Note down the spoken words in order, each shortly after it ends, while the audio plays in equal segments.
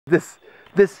This,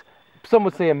 some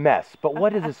would say a mess, but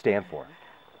what does it stand for?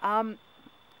 Um,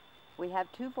 we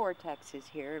have two vortexes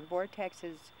here, and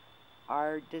vortexes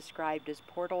are described as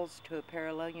portals to a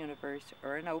parallel universe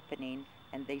or an opening,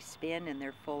 and they spin and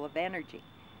they're full of energy.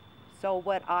 So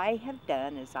what I have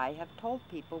done is I have told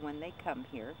people when they come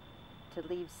here to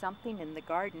leave something in the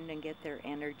garden and get their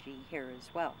energy here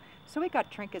as well. So we got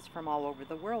trinkets from all over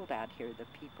the world out here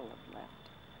that people have left.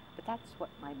 But that's what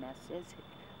my mess is.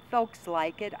 Folks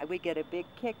like it. We get a big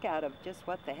kick out of just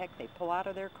what the heck they pull out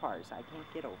of their cars. I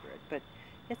can't get over it, but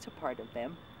it's a part of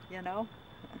them, you know?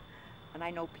 And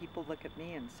I know people look at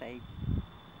me and say,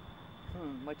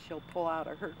 what she'll pull out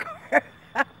of her car.